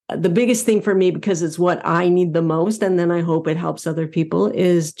the biggest thing for me, because it's what I need the most, and then I hope it helps other people,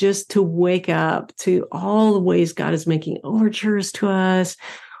 is just to wake up to all the ways God is making overtures to us,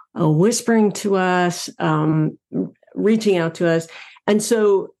 whispering to us, reaching out to us. And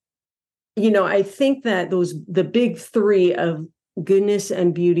so, I think that the big three of goodness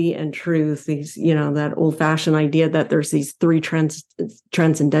and beauty and truth, these, that old-fashioned idea that there's these three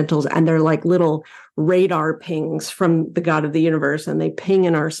transcendentals, and they're like little radar pings from the God of the universe, and they ping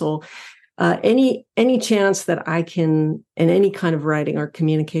in our soul. Any chance that I can, in any kind of writing or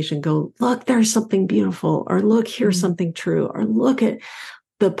communication, go, look, there's something beautiful, or look, here's something true, or look at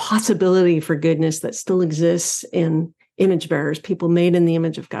the possibility for goodness that still exists in image bearers, people made in the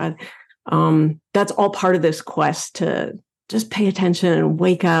image of God. That's all part of this quest to just pay attention and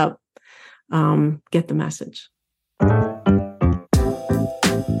wake up, get the message.